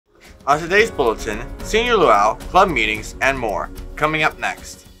On today's bulletin, senior luau, club meetings, and more. Coming up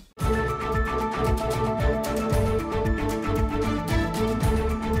next.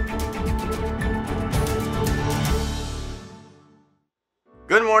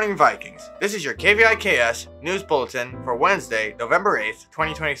 Good morning, Vikings. This is your KVIKS News Bulletin for Wednesday, November 8th,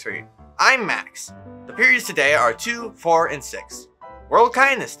 2023. I'm Max. The periods today are 2, 4, and 6. World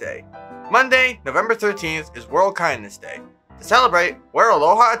Kindness Day. Monday, November 13th is World Kindness Day. To celebrate, wear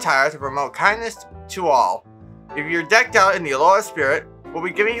aloha attire to promote kindness to all. If you're decked out in the aloha spirit, we'll be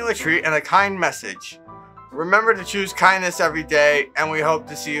giving you a treat and a kind message. Remember to choose kindness every day, and we hope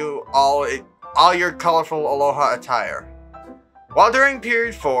to see you all your colorful aloha attire. While during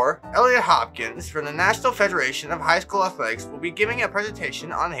period 4, Elliot Hopkins from the National Federation of High School Athletics will be giving a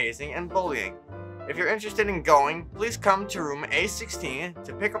presentation on hazing and bullying. If you're interested in going, please come to room A16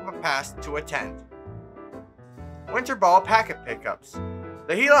 to pick up a pass to attend. Winter Ball Packet Pickups.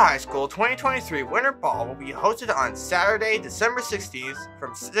 The Hilo High School 2023 Winter Ball will be hosted on Saturday, December 16th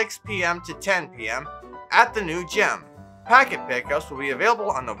from 6 p.m. to 10 p.m. at the new gym. Packet pickups will be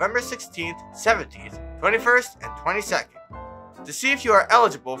available on November 16th, 17th, 21st, and 22nd. To see if you are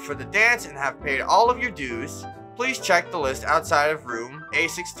eligible for the dance and have paid all of your dues, please check the list outside of room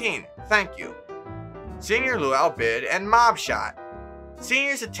A16. Thank you. Senior Luau Bid and Mob Shot.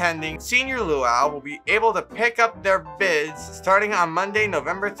 Seniors attending Senior Luau will be able to pick up their bids starting on Monday,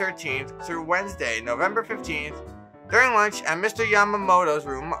 November 13th through Wednesday, November 15th during lunch at Mr. Yamamoto's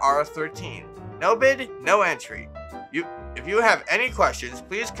room R13. No bid, no entry. If you have any questions,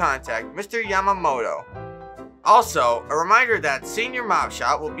 please contact Mr. Yamamoto. Also, a reminder that Senior Mob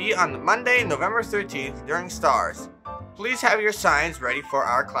Shot will be on Monday, November 13th during Stars. Please have your signs ready for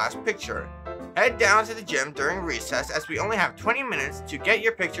our class picture. Head down to the gym during recess as we only have 20 minutes to get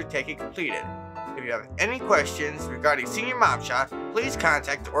your picture taken completed. If you have any questions regarding Senior Mob Shot, please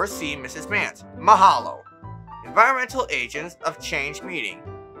contact or see Mrs. Mance. Mahalo. Environmental Agents of Change Meeting.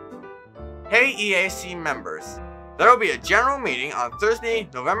 Hey EAC members. There will be a general meeting on Thursday,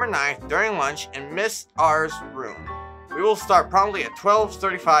 November 9th during lunch in Miss R's room. We will start promptly at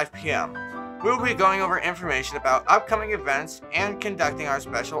 12:35 p.m. We will be going over information about upcoming events and conducting our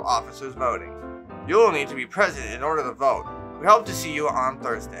special officers voting. You will need to be present in order to vote. We hope to see you on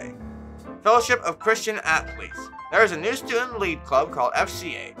Thursday. Fellowship of Christian Athletes. There is a new student lead club called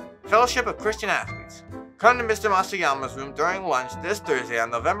FCA, Fellowship of Christian Athletes. Come to Mr. Masayama's room during lunch this Thursday on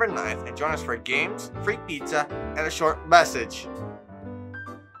November 9th and join us for games, free pizza, and a short message.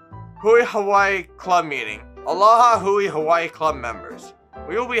 Hui Hawaii Club Meeting. Aloha Hui Hawaii Club members.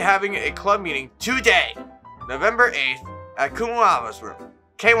 We will be having a club meeting today, November 8th, at Kumuawa's room,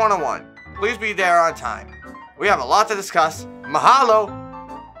 K101. Please be there on time. We have a lot to discuss. Mahalo!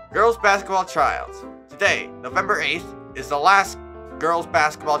 Girls Basketball Tryouts. Today, November 8th, is the last girls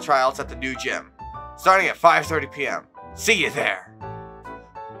basketball tryouts at the new gym, starting at 5:30 p.m. See you there.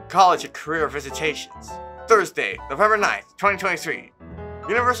 College and Career Visitations. Thursday, November 9th, 2023.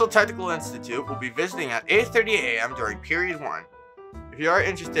 Universal Technical Institute will be visiting at 8:30 a.m. during period 1. If you are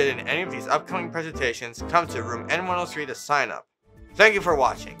interested in any of these upcoming presentations, come to room N103 to sign up. Thank you for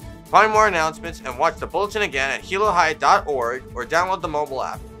watching. Find more announcements and watch the bulletin again at hilo-high.org or download the mobile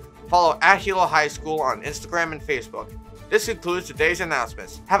app. Follow at Hilo High School on Instagram and Facebook. This concludes today's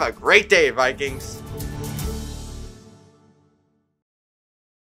announcements. Have a great day, Vikings!